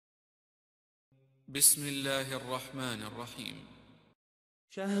بسم الله الرحمن الرحيم.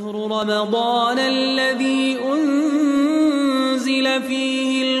 شهر رمضان الذي أنزل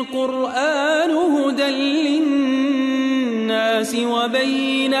فيه القرآن هدى للناس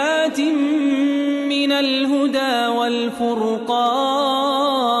وبينات من الهدى والفرقان.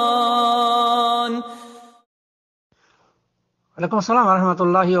 عليكم السلام ورحمة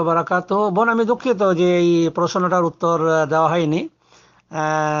الله وبركاته. বোন, আমি দুঃখিত যে এই প্রশ্নটার উত্তর দেওয়া হয়নি।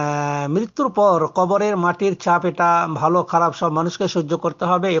 মৃত্যুর পর কবরের মাটির চাপ, এটা ভালো খারাপ সব মানুষকে সহ্য করতে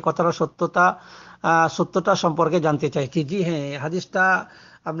হবে, এ কথাটা সত্যতা সম্পর্কে জানতে চাইছি। জি হ্যাঁ, হাদিসটা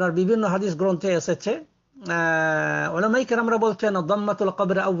আপনার বিভিন্ন হাদিস গ্রন্থে এসেছে। উলামায়ে কেরামরা বলছেন দাম্মাতুল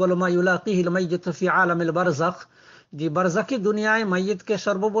কবর আউয়ালু মা ইউলাকিহিল মাইয়িতু ফি আলামিল বারযাখ। যে বারযাকি দুনিয়ায় মাইয়িতকে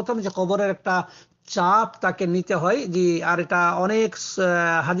সর্বপ্রথম যে কবরের একটা চাপ তাকে নিতে হয়। জি, আর এটা অনেক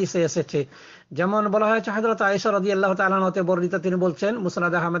হাদিসে এসেছে। যেমন বলা হয়েছে হযরত আয়েশা রাদিয়াল্লাহু তাআলা হতে বর্ণিত, তিনি বলছেন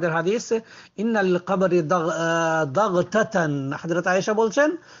মুসনাদ আহমদের হাদিস, ইন্নাল কবরি দাগতাতান। হযরত আয়েশা বলছেন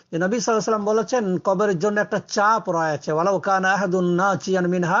যে নবী সাল্লাল্লাহু আলাইহি ওয়াসাল্লাম বলেছেন কবরের জন্য একটা চাপ রয়েছে। ওয়ালাউ কানা আহাদুন নাচিয়ান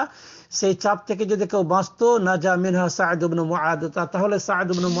মিনহা, সেই চাপ থেকে যদি কেউ বাঁচতো, নাজা মিনহা সাঈদ ইবনে মুআদ, তাহলে সাঈদ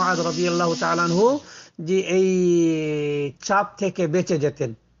ইবনে মুআদ রাদিয়াল্লাহু তাআলা আনহু যে এই চাপ থেকে বেঁচে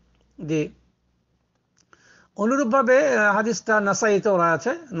যেতেন। জি, অনুরূপভাবে হাদিসটা নাসাইতেও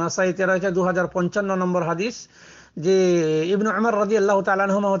রয়েছে। নাসাইতে রয়েছে 2055 নম্বর হাদিস, যে ইবনে উমর রাদিয়াল্লাহু তাআলা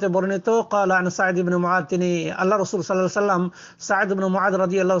আনহুমা হতে বর্ণিত, ক্বালা আন সাঈদ ইবনে মুআদ, তিনি আল্লাহ রাসূল সাল্লাল্লাহু আলাইহি ওয়াসাল্লাম সাঈদ ইবনে মুআদ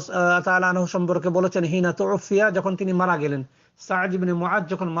রাদিয়াল্লাহু তাআলা আনহু সম্পর্কে বলেছেন, হিনা তুফিয়া, যখন তিনি মারা গেলেন। সাঈদ ইবনে মুআদ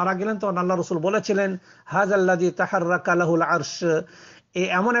যখন মারা গেলেন তখন আল্লাহ রাসূল বলেছিলেন, হাযাল্লাযী তাহাররাকা লাহুল আরশ,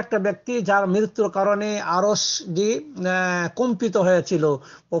 এমন একটা ব্যক্তি যার মৃত্যুর কারণে আরশ যে কম্পিত হয়েছিল।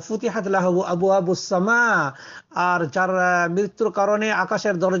 ও ফুতিহাত লাহু আবওয়াবুস সামা, আর যার মৃত্যুর কারণে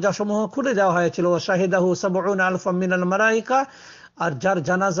আকাশের দরজাসমূহ খুলে দেওয়া হয়েছিল। ও শাহিদাহু সাবউনা আলফাম মিনাল মালাইকা, আর যার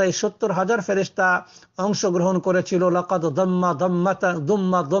জানাজায় 70,000 ফেরেশতা অংশগ্রহণ করেছিল। লাকাদ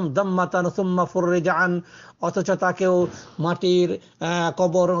দাম্মাতান সুম্মা ফুররিজা আন, অথচ তাকেও মাটির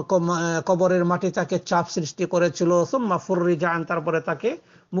কবরের মাটি তাকে চাপ সৃষ্টি করেছিল। সুম্মা ফুররিজা আন, তারপরে তাকে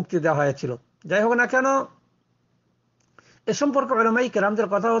মুক্তি দেওয়া হয়েছিল। যাই হোক না কেন, এ সম্পর্কে উলামায়ে কেরামদের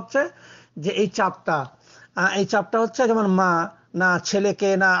কথা হচ্ছে যে এই চাপটা হচ্ছে যেমন মা না ছেলেকে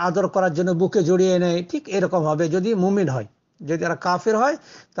না আদর করার জন্য বুকে জড়িয়ে নেয়, ঠিক এরকম হবে যদি মুমিন হয়। যদি এরা কাফের হয়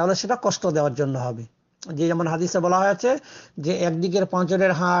তাহলে সেটা কষ্ট দেওয়ার জন্য হবে। যে যেমন হাদিসে বলা হয়েছে যে একদিকের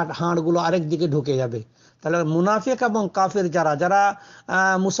পাঁজরের হাড়গুলো আরেক দিকে ঢুকে যাবে। তাহলে মুনাফিক এবং কাফের যারা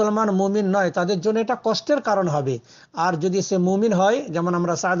মুসলমান মুমিন নয়, তাদের জন্য এটা কষ্টের কারণ হবে। আর যদি সে মুমিন হয়, যেমন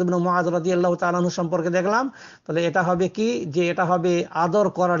আমরা সাঈদ ইবনে মুআদ রাদিয়াল্লাহু তাআলা আনহু সম্পর্কে দেখলাম, তাহলে এটা হবে কি, যে এটা হবে আদর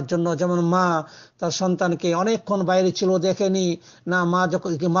করার জন্য। যেমন মা তার সন্তানকে অনেকক্ষণ বাইরে ছিল দেখেনি না,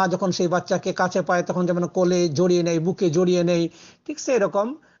 মা যখন সেই বাচ্চাকে কাছে পায় তখন যেমন কোলে জড়িয়ে নেয়, বুকে জড়িয়ে নেয়, ঠিক সেই রকম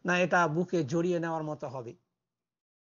না, এটা বুকে জড়িয়ে নেওয়ার মতো হবে।